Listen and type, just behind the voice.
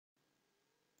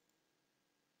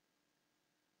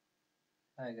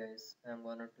Hi guys, I'm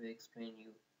going to explain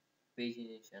you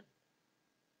pagination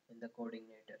in the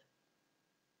Codeigniter.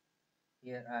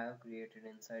 Here I have created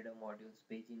inside a module's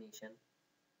pagination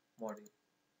module,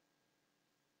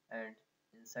 and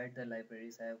inside the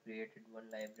libraries I have created one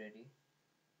library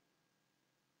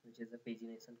which is a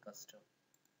pagination custom.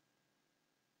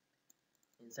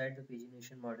 Inside the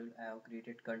pagination module I have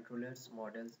created controllers,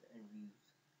 models and views.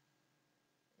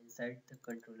 Inside the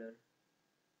controller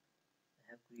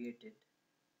I have created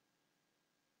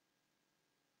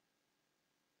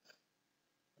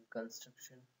a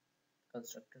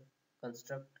constructor,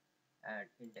 construct and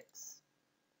index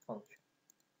function.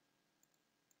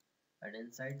 And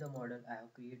inside the model I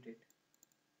have created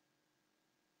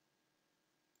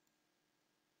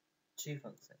three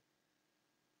functions.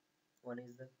 One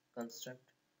is the construct,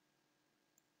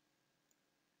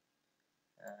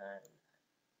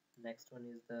 and next one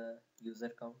is the user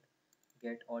count,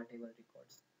 get all table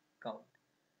records count,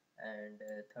 and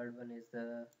third one is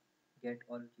the get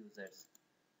all users,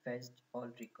 fetch all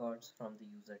records from the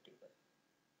user table.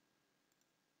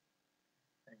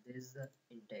 And this is the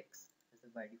index, is the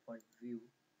by default view.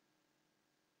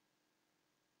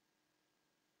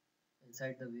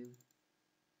 Inside the view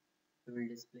we will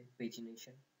display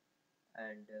pagination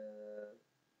and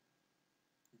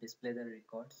display the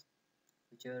records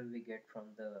whichever we get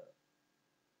from the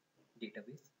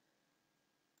database.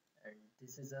 And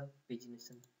this is a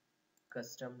pagination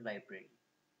custom library.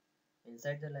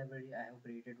 Inside the library I have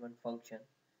created one function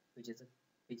which is a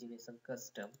pagination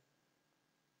custom.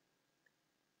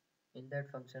 In that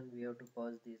function we have to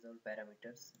pass these all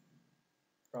parameters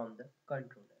from the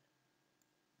controller,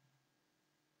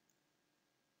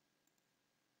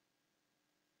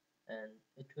 and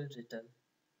it will return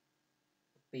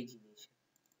pagination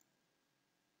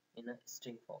in a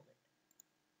string format,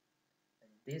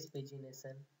 and this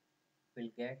pagination will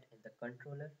get in the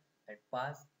controller and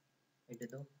pass into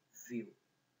the view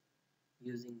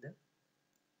using the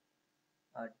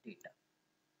our data.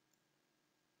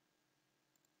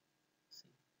 See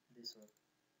this one,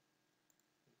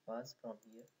 we pass from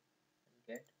here and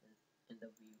get in the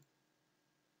view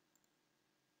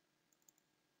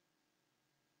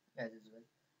as usual.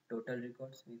 Total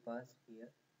records we pass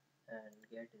here and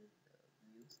get in the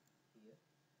views here,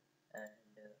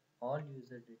 and all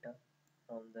user data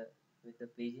from the with the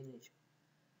pagination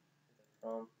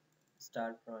from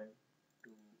start point to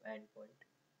endpoint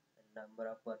and number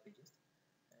of per pages,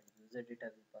 and user data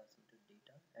we pass into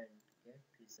data and get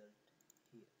result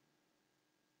here.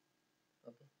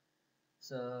 Okay,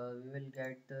 so we will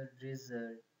get the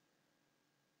result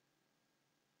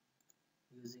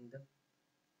using the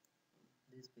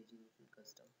this pagination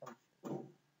custom function.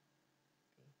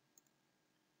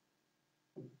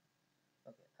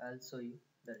 Okay, I'll show you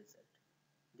the result.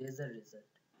 There's a result.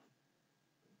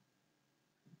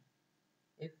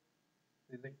 If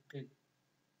we will click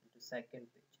into second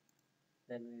page,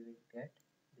 then we will get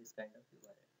this kind of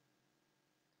URL.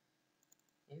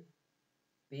 If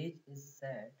page is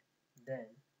set, then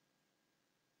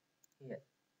here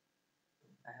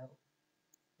I have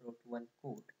wrote one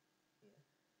code here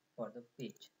for the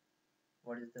page.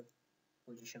 What is the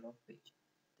position of page?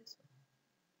 This one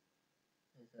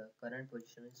is the current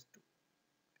position is 2.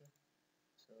 Okay,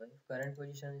 so if current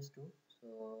position is 2,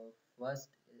 so first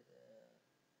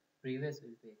previous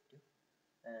will be active,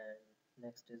 and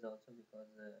next is also because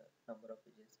the number of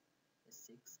pages is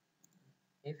 6.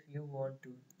 If you want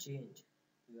to change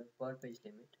your per page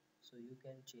limit, so you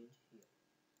can change here.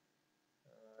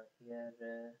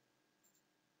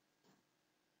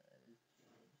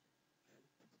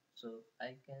 So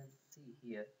I can see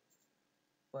here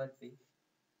per page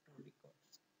 2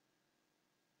 records.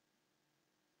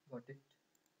 Got it?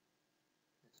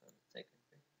 This one second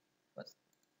page, first,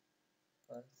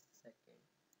 second,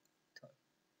 third.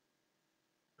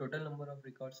 Total number of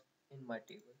records in my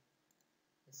table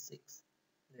is 6.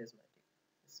 There's my table.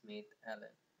 Smith,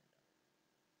 Allen.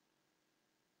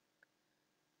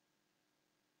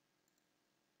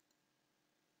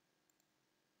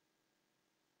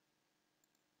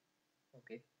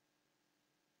 Okay.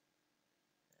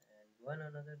 And one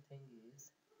another thing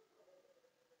is,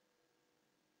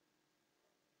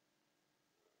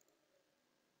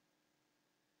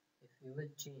 if you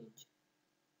will change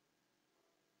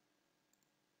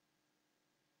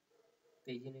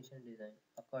pagination design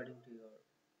according to your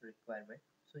requirement,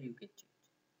 so you can change.